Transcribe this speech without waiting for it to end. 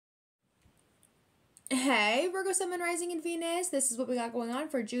Hey, Virgo, Sun, Rising, and Venus. This is what we got going on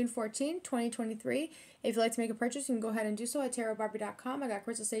for June 14, 2023. If you'd like to make a purchase, you can go ahead and do so at tarotbarbiecom. I got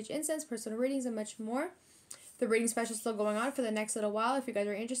crystal sage incense, personal readings, and much more. The reading special is still going on for the next little while. If you guys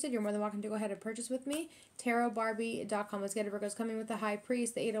are interested, you're more than welcome to go ahead and purchase with me. tarotbarbiecom. Let's get it. Virgo's coming with the High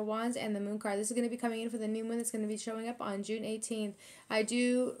Priest, the Eight of Wands, and the Moon card. This is going to be coming in for the new moon that's going to be showing up on June 18th. I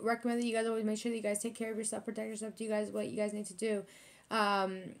do recommend that you guys always make sure that you guys take care of yourself, protect yourself, do you guys what you guys need to do.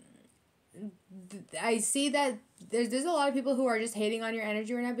 I see that there's a lot of people who are just hating on your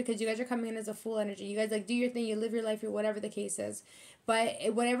energy right now because you guys are coming in as a full energy. You guys like do your thing, you live your life, or whatever the case is. But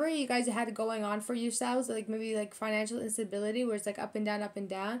whatever you guys had going on for yourselves, like maybe like financial instability where it's like up and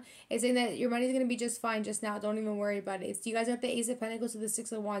down, it's saying that your money's gonna be just fine just now. Don't even worry about it. It's you guys are at the Ace of Pentacles to the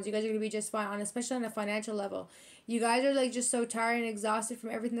Six of Wands. You guys are gonna be just fine on, especially on a financial level. You guys are like just so tired and exhausted from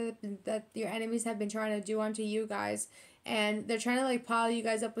everything that your enemies have been trying to do onto you guys. And they're trying to like pile you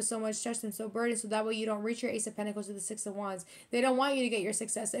guys up with so much stress and so burden so that way you don't reach your Ace of Pentacles to the Six of Wands. They don't want you to get your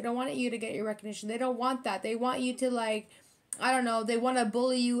success. They don't want you to get your recognition. They don't want that. They want you to like, I don't know, they want to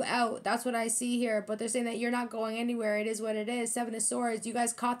bully you out. That's what I see here. But they're saying that you're not going anywhere. It is what it is. Seven of Swords. You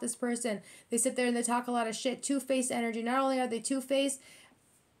guys caught this person. They sit there and they talk a lot of shit. Two-faced energy. Not only are they two-faced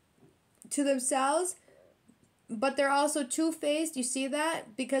to themselves, but they're also two-faced. You see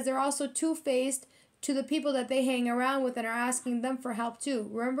that? Because they're also two-faced to the people that they hang around with and are asking them for help too.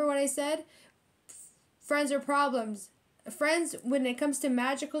 Remember what I said? Friends are problems. Friends, when it comes to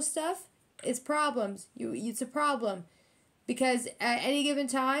magical stuff, it's problems. It's a problem. Because at any given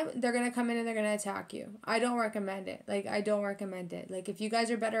time, they're going to come in and they're going to attack you. I don't recommend it. I don't recommend it. If you guys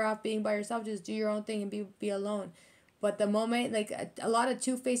are better off being by yourself, just do your own thing and be alone. But the moment, a lot of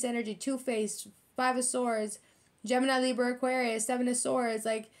two-faced energy, two-faced, Five of Swords, Gemini, Libra, Aquarius, Seven of Swords,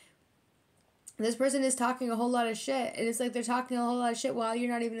 this person is talking a whole lot of shit. And it's like they're talking a whole lot of shit while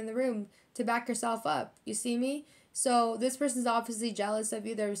you're not even in the room to back yourself up. You see me? So this person's obviously jealous of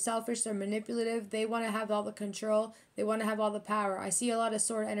you. They're selfish. They're manipulative. They want to have all the control. They want to have all the power. I see a lot of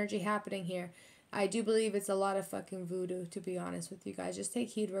sword energy happening here. I do believe it's a lot of fucking voodoo, to be honest with you guys. Just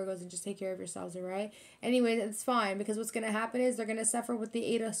take heed, Virgos, and just take care of yourselves, alright? Anyway, that's fine, because what's going to happen is they're going to suffer with the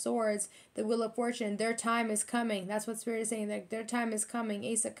Eight of Swords, the Wheel of Fortune. Their time is coming. That's what Spirit is saying. Their time is coming.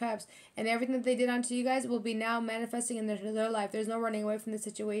 Ace of Cups. And everything that they did onto you guys will be now manifesting in their life. There's no running away from the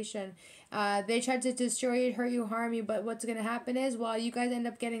situation. They tried to destroy you, hurt you, harm you, but what's going to happen is while you guys end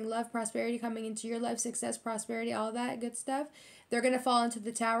up getting love, prosperity coming into your life, success, prosperity, all that good stuff, they're going to fall into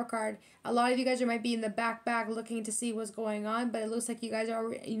the Tower card. A lot of you guys might be in the back looking to see what's going on, but it looks like you guys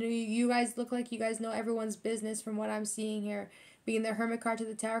are, you guys look like you guys know everyone's business from what I'm seeing here. Being the Hermit card to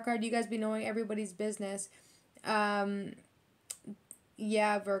the Tower card, you guys be knowing everybody's business. Yeah,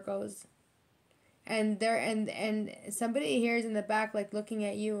 Virgos. And somebody here is in the back looking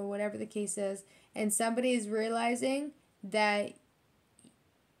at you or whatever the case is, and somebody is realizing that it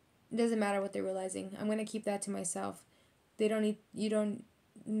doesn't matter what they're realizing. I'm going to keep that to myself. They don't need,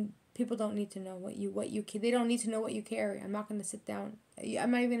 people don't need to know they don't need to know what you carry. I'm not going to sit down.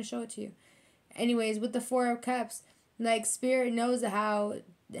 I'm not even going to show it to you. Anyways, with the Four of Cups, Spirit knows how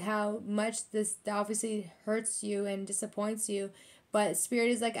much this obviously hurts you and disappoints you. But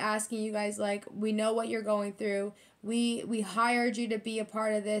Spirit is asking you guys, we know what you're going through. We hired you to be a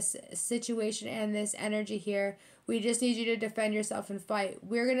part of this situation and this energy here. We just need you to defend yourself and fight.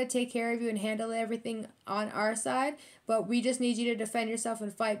 We're going to take care of you and handle everything on our side, but we just need you to defend yourself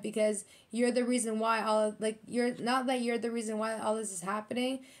and fight because you're the reason why you're not that you're the reason why all this is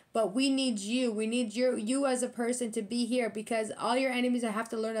happening, but we need you. We need you as a person to be here because all your enemies have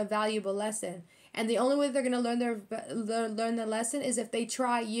to learn a valuable lesson. And the only way they're going to learn the lesson is if they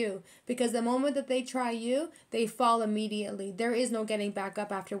try you. Because the moment that they try you, they fall immediately. There is no getting back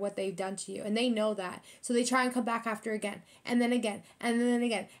up after what they've done to you. And they know that. So they try and come back after again. And then again. And then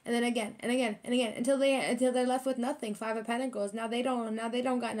again. And then again. And again. And again. Until they're left with nothing. Five of Pentacles. Now they don't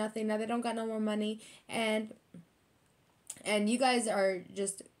got nothing. Now they don't got no more money. And you guys are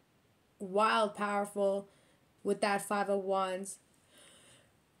just wild powerful with that Five of Wands.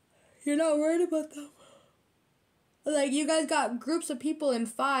 You're not worried about them. You guys got groups of people in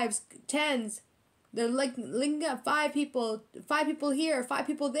 5s, 10s. They're linking up 5 people here, 5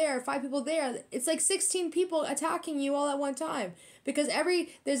 people there, 5 people there. It's 16 people attacking you all at one time. Because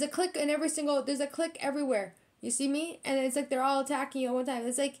there's a click everywhere. You see me? And it's they're all attacking you at one time.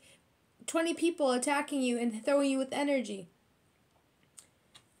 It's 20 people attacking you and throwing you with energy.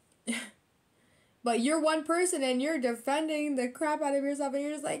 But you're one person and you're defending the crap out of yourself and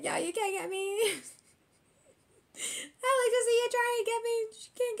you're just yeah, you can't get me. I like to see you try and get me.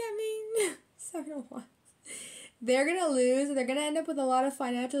 You can't get me. 7 of Wands. They're going to lose. They're going to end up with a lot of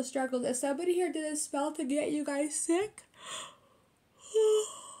financial struggles. If somebody here did a spell to get you guys sick,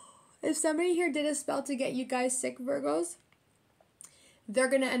 if somebody here did a spell to get you guys sick, Virgos, they're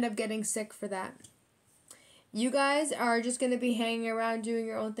going to end up getting sick for that. You guys are just going to be hanging around doing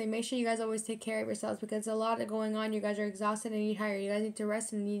your own thing. Make sure you guys always take care of yourselves because a lot going on. You guys are exhausted and need higher. You guys need to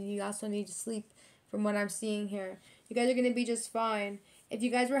rest and you also need to sleep from what I'm seeing here. You guys are going to be just fine. If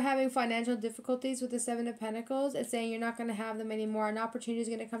you guys were having financial difficulties with the Seven of Pentacles, it's saying you're not going to have them anymore. An opportunity is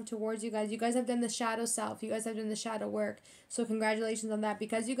going to come towards you guys. You guys have done the shadow self. You guys have done the shadow work. So congratulations on that.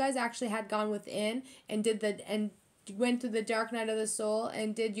 Because you guys actually had gone within and went through the dark night of the soul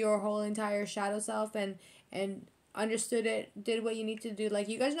and did your whole entire shadow self and understood it, did what you need to do. Like,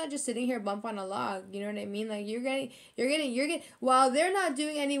 you guys are not just sitting here bump on a log, you know what I mean? Like, you're getting, while they're not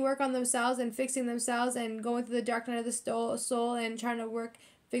doing any work on themselves and fixing themselves and going through the dark night of the soul and trying to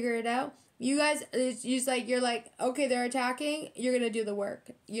figure it out, you guys, you're like, okay, they're attacking, you're gonna do the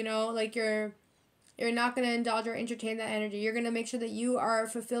work, you know? Like, you're not going to indulge or entertain that energy. You're going to make sure that you are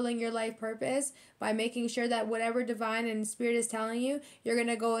fulfilling your life purpose by making sure that whatever divine and spirit is telling you, you're going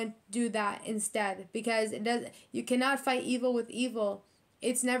to go and do that instead. Because you cannot fight evil with evil.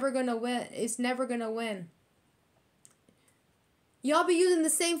 It's never going to win. It's never going to win. Y'all be using the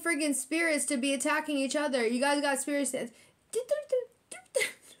same friggin' spirits to be attacking each other. You guys got spirits that...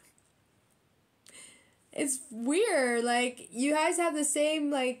 It's weird. Like, you guys have the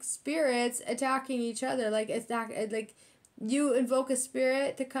same, like, spirits attacking each other. Like, like, you invoke a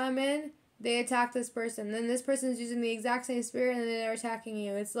spirit to come in, they attack this person. Then this person is using the exact same spirit and they're attacking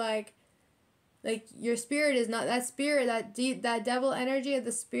you. It's like your spirit is not... That spirit, that devil energy of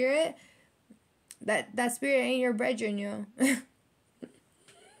the spirit, that spirit ain't your brethren, yo.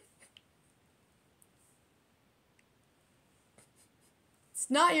 It's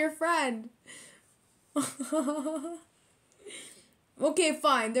not your friend. Okay,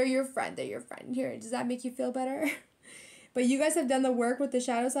 fine. They're your friend. Here, does that make you feel better? But you guys have done the work with the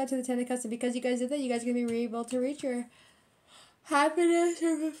shadow side to the Ten of Cups, and because you guys did that, you guys are going to be able to reach your happiness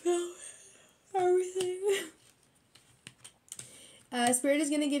or fulfillment. Everything. Spirit is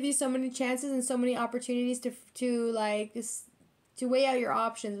going to give you so many chances and so many opportunities to weigh out your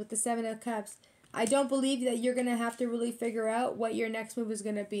options with the Seven of Cups. I don't believe that you're going to have to really figure out what your next move is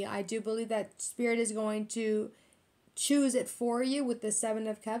going to be. I do believe that Spirit is going to choose it for you with the Seven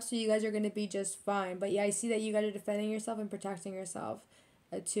of Cups, so you guys are going to be just fine. But yeah, I see that you guys are defending yourself and protecting yourself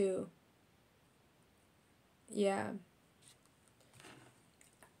too. Yeah.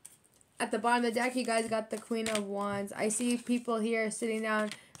 At the bottom of the deck, you guys got the Queen of Wands. I see people here sitting down,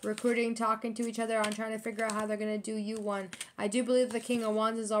 recruiting, talking to each other on trying to figure out how they're going to do you one. I do believe the King of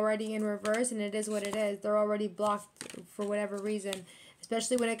Wands is already in reverse, and it is what it is. They're already blocked for whatever reason,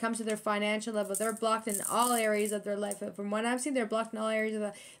 especially when it comes to their financial level. They're blocked in all areas of their life. From what I'm seeing, they're blocked in all areas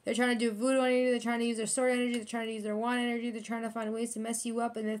of they're trying to do voodoo energy, they're trying to use their sword energy, they're trying to use their wand energy, they're trying to find ways to mess you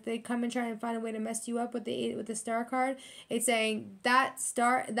up, and if they come and try and find a way to mess you up with the star card, it's saying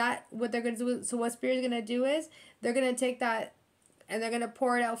what they're going to do. So what Spirit's going to do is they're going to take that and they're going to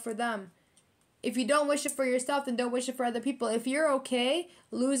pour it out for them. If you don't wish it for yourself, then don't wish it for other people. If you're okay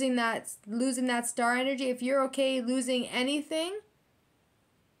losing that star energy, if you're okay losing anything,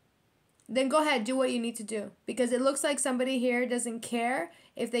 then go ahead, do what you need to do. Because it looks like somebody here doesn't care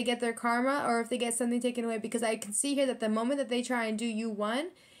if they get their karma or if they get something taken away. Because I can see here that the moment that they try and do you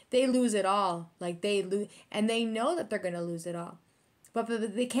one, they lose it all. Like, they lose, and they know that they're going to lose it all. But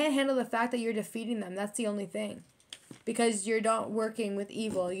they can't handle the fact that you're defeating them. That's the only thing. Because you're not working with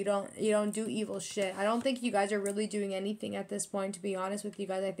evil. You don't do evil shit. I don't think you guys are really doing anything at this point, to be honest with you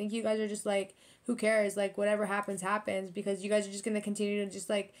guys. I think you guys are just like, who cares? Like, whatever happens, happens. Because you guys are just going to continue to just,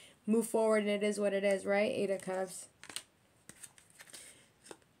 like, move forward, and it is what it is, right? Eight of Cups.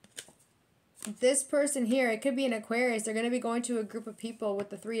 This person here, it could be an Aquarius. They're going to be going to a group of people with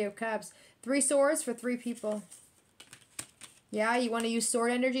the Three of Cups. 3 swords for 3 people. Yeah, you want to use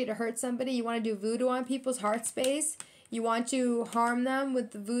sword energy to hurt somebody. You want to do voodoo on people's heart space. You want to harm them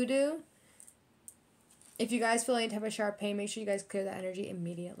with the voodoo. If you guys feel any type of sharp pain, make sure you guys clear that energy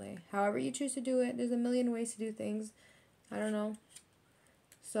immediately. However you choose to do it. There's a million ways to do things. I don't know.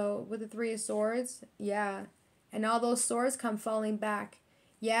 So, with the 3 of Swords, yeah. And all those swords come falling back.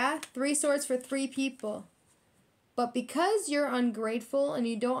 Yeah, 3 swords for 3 people. But because you're ungrateful and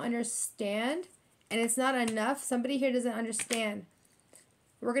you don't understand, and it's not enough, somebody here doesn't understand,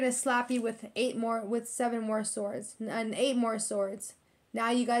 we're going to slap you with 7 more swords. And 8 more swords.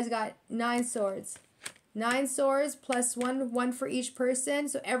 Now you guys got 9 swords. 9 swords plus 1 for each person.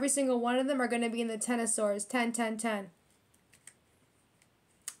 So every single one of them are going to be in the 10 of Swords. 10, 10, 10.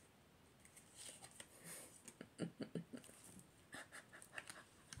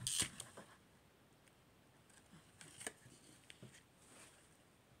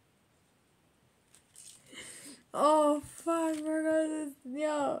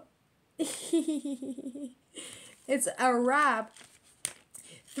 It's a wrap.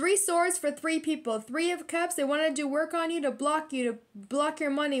 3 swords for 3 people. 3 of cups, they want to do work on you, to block your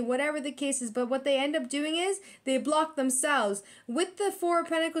money, whatever the case is. But what they end up doing is they block themselves. With the 4 of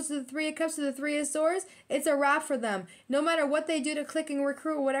pentacles to the 3 of cups to the 3 of swords, it's a wrap for them. No matter what they do to click and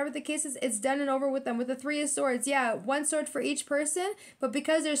recruit, whatever the case is, it's done and over with them. With the 3 of swords, yeah, 1 sword for each person. But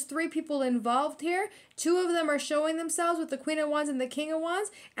because there's 3 people involved here, 2 of them are showing themselves with the Queen of Wands and the King of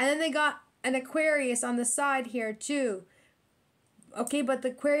Wands. And then they got an Aquarius on the side here too. Okay, but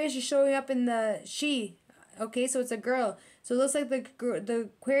the Aquarius is showing up in the she. Okay, so it's a girl. So it looks like the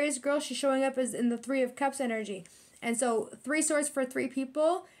Aquarius girl, she's showing up as in the 3 of Cups energy. And so 3 swords for 3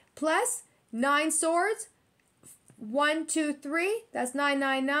 people plus 9 swords. 1, 2, 3. That's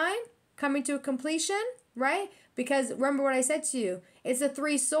 999. Coming to a completion, right? Because remember what I said to you. It's the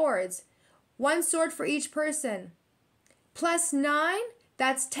 3 swords. 1 sword for each person. Plus 9.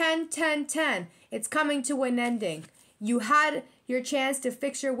 That's 10, 10, 10. It's coming to an ending. You had your chance to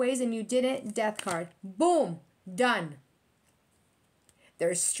fix your ways and you didn't. Death card. Boom. Done.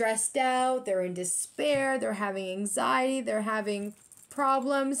 They're stressed out. They're in despair. They're having anxiety. They're having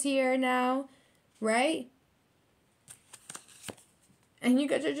problems here now. Right? And you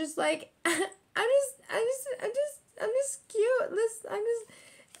guys are just like, I'm just cute. I'm just,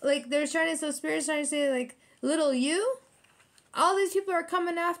 like, they're trying to, so Spirit's trying to say, like, little you? All these people are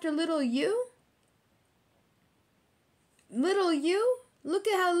coming after little you? Little you? Look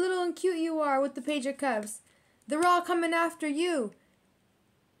at how little and cute you are with the Page of Cups. They're all coming after you.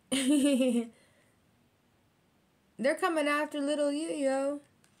 They're coming after little you, yo.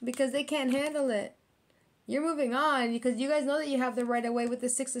 Because they can't handle it. You're moving on because you guys know that you have the right of way with the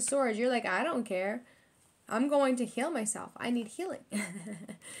 6 of Swords. You're like, I don't care. I'm going to heal myself. I need healing.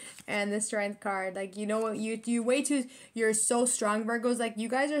 And the Strength card. Like, you know what? You're so strong, Virgos. Like, you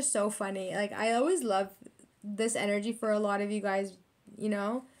guys are so funny. Like, I always love this energy for a lot of you guys, you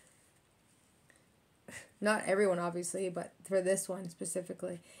know. Not everyone, obviously, but for this one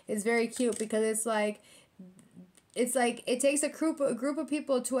specifically. It's very cute because it's like it takes a group of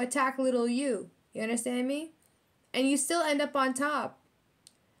people to attack little you. You understand me? And you still end up on top.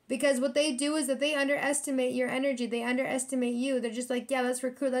 Because what they do is that they underestimate your energy. They underestimate you. They're just like, yeah, let's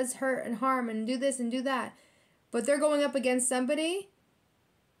recruit, let's hurt and harm and do this and do that. But they're going up against somebody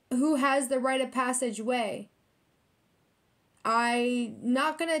who has the rite of passage way. I'm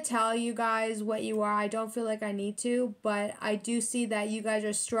not going to tell you guys what you are. I don't feel like I need to. But I do see that you guys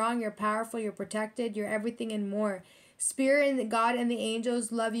are strong. You're powerful. You're protected. You're everything and more. Spirit and God and the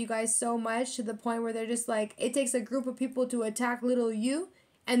angels love you guys so much to the point where they're just like, it takes a group of people to attack little you.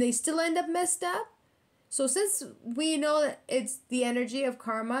 And they still end up messed up. So since we know that it's the energy of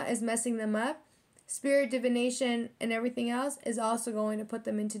karma is messing them up, spirit, divination, and everything else is also going to put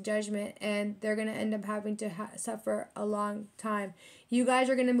them into judgment. And they're going to end up having to suffer a long time. You guys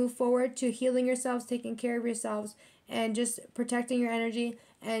are going to move forward to healing yourselves, taking care of yourselves, and just protecting your energy.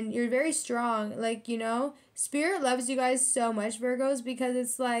 And you're very strong. Like, you know, Spirit loves you guys so much, Virgos, because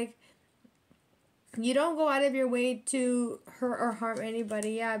it's like, you don't go out of your way to hurt or harm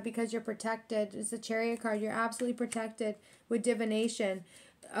anybody, yeah, because you're protected. It's a Chariot card. You're absolutely protected with divination.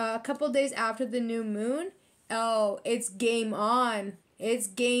 A couple days after the new moon, oh, it's game on. It's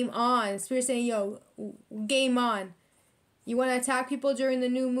game on. Spirit saying, yo, game on. You want to attack people during the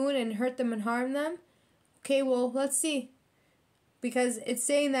new moon and hurt them and harm them? Okay, well, let's see. Because it's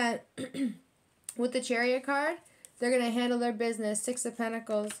saying that with the Chariot card, they're going to handle their business. 6 of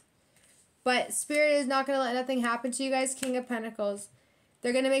Pentacles. But Spirit is not going to let nothing happen to you guys. King of Pentacles.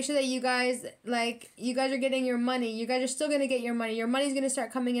 They're going to make sure that you guys are getting your money. You guys are still going to get your money. Your money's going to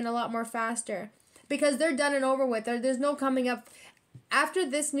start coming in a lot more faster. Because they're done and over with. There's no coming up. After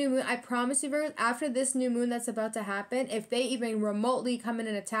this new moon, I promise you, Virgos, after this new moon that's about to happen, if they even remotely come in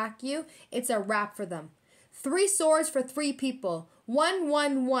and attack you, it's a wrap for them. 3 swords for 3 people. 1,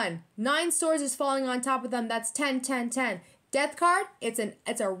 1, 1. 9 swords is falling on top of them. That's 10, 10, 10. Death card, it's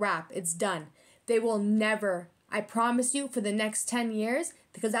a wrap. It's done. They will never, I promise you, for the next 10 years,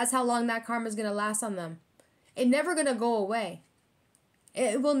 because that's how long that karma is going to last on them. It's never going to go away.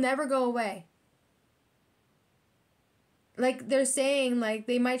 It will never go away. Like, they're saying, like,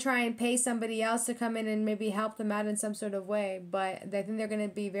 they might try and pay somebody else to come in and maybe help them out in some sort of way, but I think they're going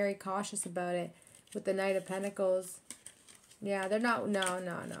to be very cautious about it with the Knight of Pentacles. Yeah, they're not, no.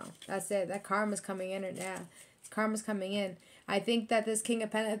 That's it. That karma's coming in, yeah. Karma's coming in. I think that this King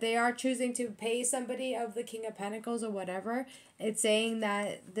of Pentacles, they are choosing to pay somebody of the King of Pentacles or whatever. It's saying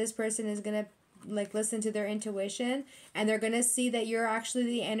that this person is going to like listen to their intuition and they're going to see that you're actually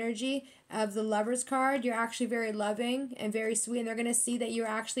the energy of the Lover's card. You're actually very loving and very sweet, and they're going to see that you're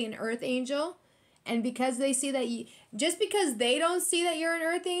actually an earth angel. And because they see that you, just because they don't see that you're an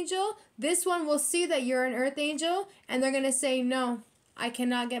earth angel, this one will see that you're an earth angel, and they're going to say, no, I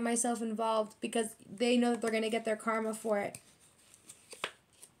cannot get myself involved, because they know that they're going to get their karma for it.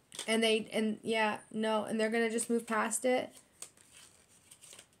 And and they're going to just move past it.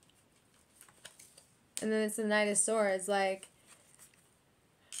 And then it's the Knight of Swords, like,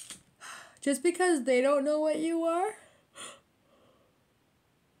 just because they don't know what you are,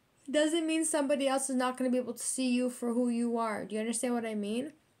 doesn't mean somebody else is not going to be able to see you for who you are. Do you understand what I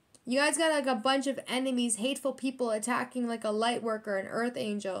mean? You guys got like a bunch of enemies, hateful people attacking like a light worker, an earth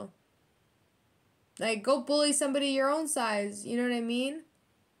angel. Like, go bully somebody your own size. You know what I mean?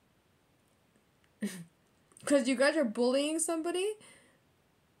 Because you guys are bullying somebody.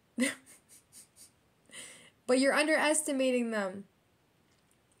 But you're underestimating them.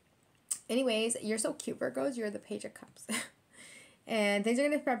 Anyways, you're so cute, Virgos. You're the Page of Cups. And things are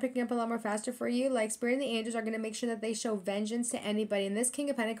going to start picking up a lot more faster for you. Like, Spirit and the angels are going to make sure that they show vengeance to anybody. And this King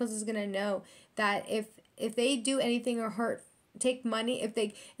of Pentacles is going to know that if they do anything or hurt, take money, if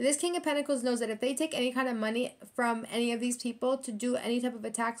this King of Pentacles knows that if they take any kind of money from any of these people to do any type of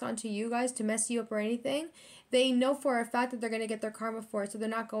attacks onto you guys, to mess you up or anything, they know for a fact that they're going to get their karma for it. So they're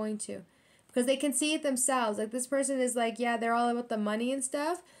not going to. Because they can see it themselves. Like, this person is like, yeah, they're all about the money and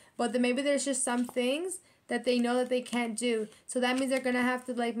stuff. But then maybe there's just some things that they know that they can't do. So that means they're going to have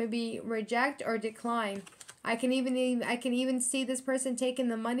to, like, maybe reject or decline. I can even see this person taking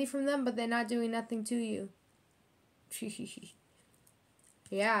the money from them, but they're not doing nothing to you.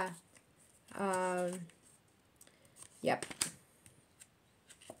 Yeah. Yep.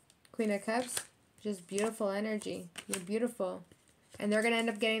 Queen of Cups. Just beautiful energy. You're beautiful. And they're going to end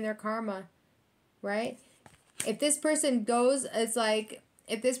up getting their karma. Right? If this person goes, it's like,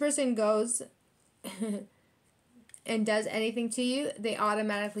 if this person goes and does anything to you, they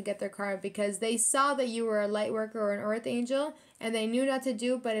automatically get their karma, because they saw that you were a light worker or an earth angel, and they knew not to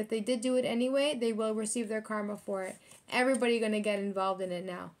do it, but if they did do it anyway, they will receive their karma for it. Everybody going to get involved in it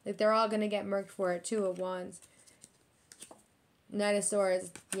now. Like, they're all going to get murked for it. Two of Wands. Knight of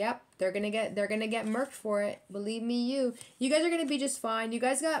Swords. Yep, they're gonna get murked for it. Believe me, you guys are gonna be just fine. You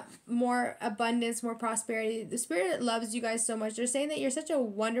guys got more abundance, more prosperity. The Spirit loves you guys so much. They're saying that you're such a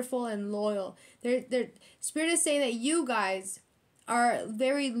wonderful and loyal. Spirit is saying that you guys are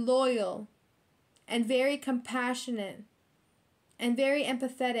very loyal and very compassionate and very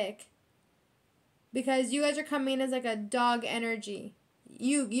empathetic, because you guys are coming as like a dog energy.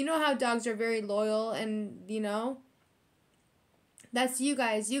 You know how dogs are very loyal, and you know. That's you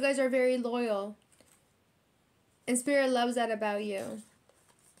guys. You guys are very loyal. And Spirit loves that about you.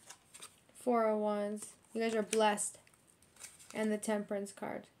 Four of Wands. You guys are blessed. And the Temperance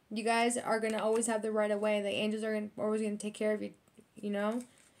card. You guys are going to always have the right of way. The angels are always going to take care of you. You know?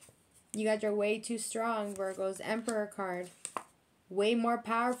 You guys are way too strong, Virgos. Emperor card. Way more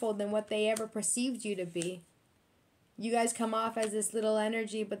powerful than what they ever perceived you to be. You guys come off as this little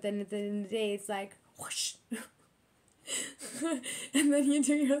energy, but then at the end of the day, it's like, whoosh. And then you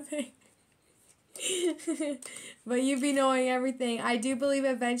do your thing. But you be knowing everything. I do believe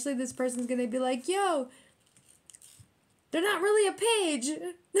eventually this person's gonna be like, yo, they're not really a page.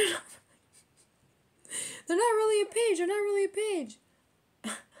 They're not really a page. They're not really a page.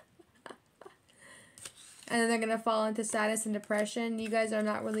 And then they're gonna fall into sadness and depression. You guys are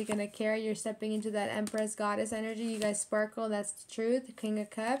not really gonna care. You're stepping into that Empress Goddess energy. You guys sparkle. That's the truth. King of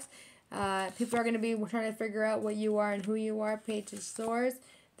Cups. People are going to be trying to figure out what you are and who you are. Page of Swords.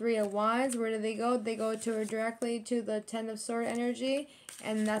 Three of Wands. Where do they go? They go directly to the Ten of Swords energy.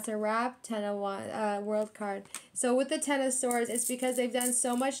 And that's a wrap. Ten of Wands, World card. So with the Ten of Swords, it's because they've done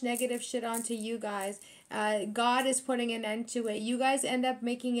so much negative shit onto you guys. God is putting an end to it. You guys end up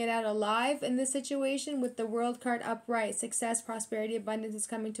making it out alive in this situation with the World card upright. Success, prosperity, abundance is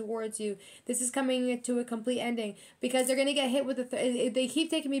coming towards you. This is coming to a complete ending, because they're going to get hit with they keep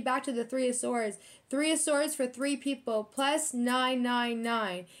taking me back to the Three of Swords. Three of Swords for 3 people plus 9, 9,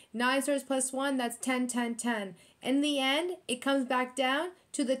 9. 9 swords plus 1, that's 10, 10, 10. In the end, it comes back down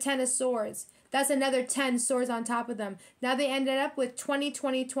to the 10 of Swords. That's another 10 swords on top of them. Now they ended up with 20,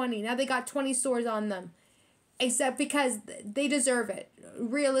 20, 20. Now they got 20 swords on them. Except because they deserve it.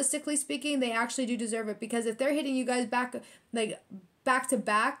 Realistically speaking, they actually do deserve it. Because if they're hitting you guys back to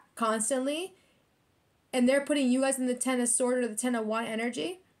back constantly, and they're putting you guys in the 10 of Swords or the 10 of Wand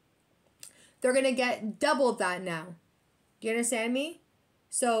energy, they're going to get double that now. Do you understand me?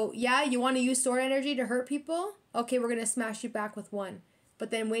 So, yeah, you want to use sword energy to hurt people? Okay, we're going to smash you back with 1.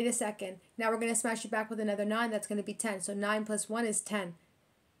 But then wait a second. Now we're going to smash you back with another 9. That's going to be 10. So 9 plus 1 is 10.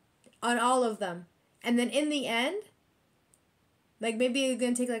 On all of them. And then in the end, Like, maybe it's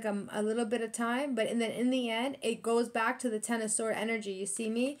going to take, like, a little bit of time, but then in the end, it goes back to the 10 of Sword energy. You see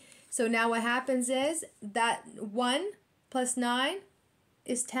me? So now what happens is that 1 plus 9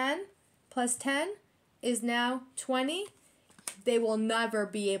 is 10, plus 10 is now 20. They will never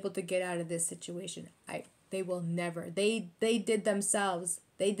be able to get out of this situation. They will never. They did themselves.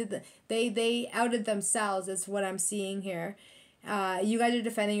 They outed themselves is what I'm seeing here. You guys are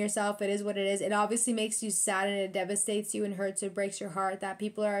defending yourself. It is what it is. It obviously makes you sad and it devastates you and hurts. It breaks your heart that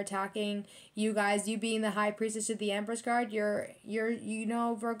people are attacking you guys. You being the High Priestess of the Empress card, you're you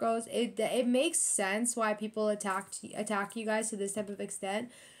know, Virgos. It makes sense why people attack you guys to this type of extent.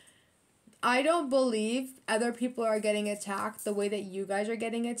 I don't believe other people are getting attacked the way that you guys are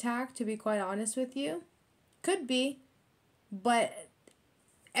getting attacked, to be quite honest with you. Could be, but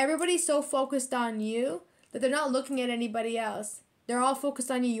everybody's so focused on you that they're not looking at anybody else. They're all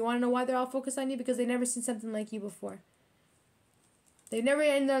focused on you. You want to know why they're all focused on you? Because they've never seen something like you before. They've never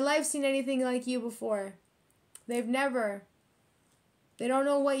in their life seen anything like you before. They've never. They don't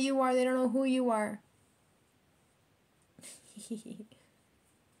know what you are. They don't know who you are.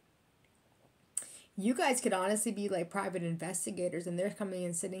 You guys could honestly be like private investigators and they're coming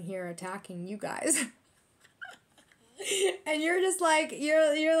and sitting here attacking you guys. And you're just like,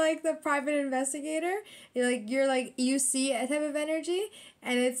 you're like the private investigator. You're like you see a type of energy,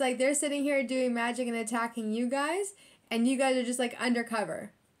 and it's like they're sitting here doing magic and attacking you guys, and you guys are just like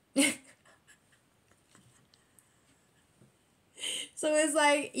undercover. So it's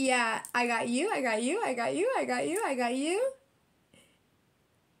like, yeah, I got you, I got you, I got you, I got you, I got you.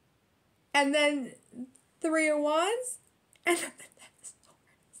 And then 3 of Wands, and then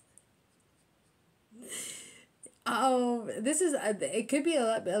oh, this is it could be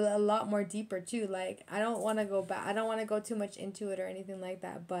a lot more deeper too. Like, I don't want to go back. I don't want to go too much into it or anything like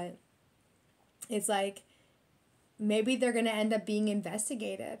that, but it's like maybe they're going to end up being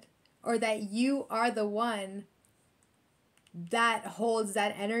investigated, or that you are the one that holds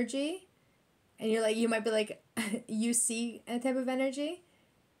that energy, and you're like, you might be like you see a type of energy,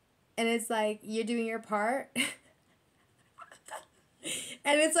 and it's like you're doing your part.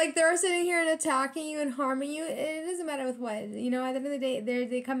 And it's like they're sitting here and attacking you and harming you. It doesn't matter with what. You know, at the end of the day,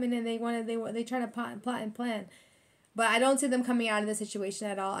 they come in and they try to plot and plan. But I don't see them coming out of the situation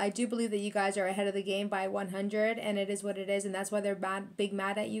at all. I do believe that you guys are ahead of the game by 100, and it is what it is, and that's why they're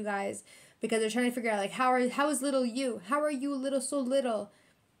mad at you guys, because they're trying to figure out like how is little you? How are you so little?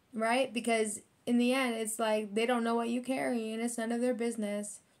 Right? Because in the end, it's like they don't know what you carry, and it's none of their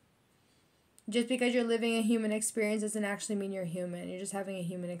business. Just because you're living a human experience doesn't actually mean you're human. You're just having a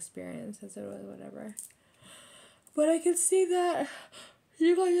human experience. That's whatever. But I can see that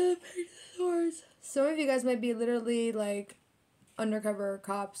you guys are the Page of Swords. Some of you guys might be literally like undercover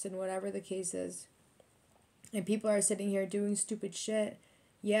cops and whatever the case is. And people are sitting here doing stupid shit.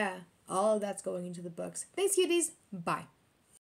 Yeah, all of that's going into the books. Thanks, cuties. Bye.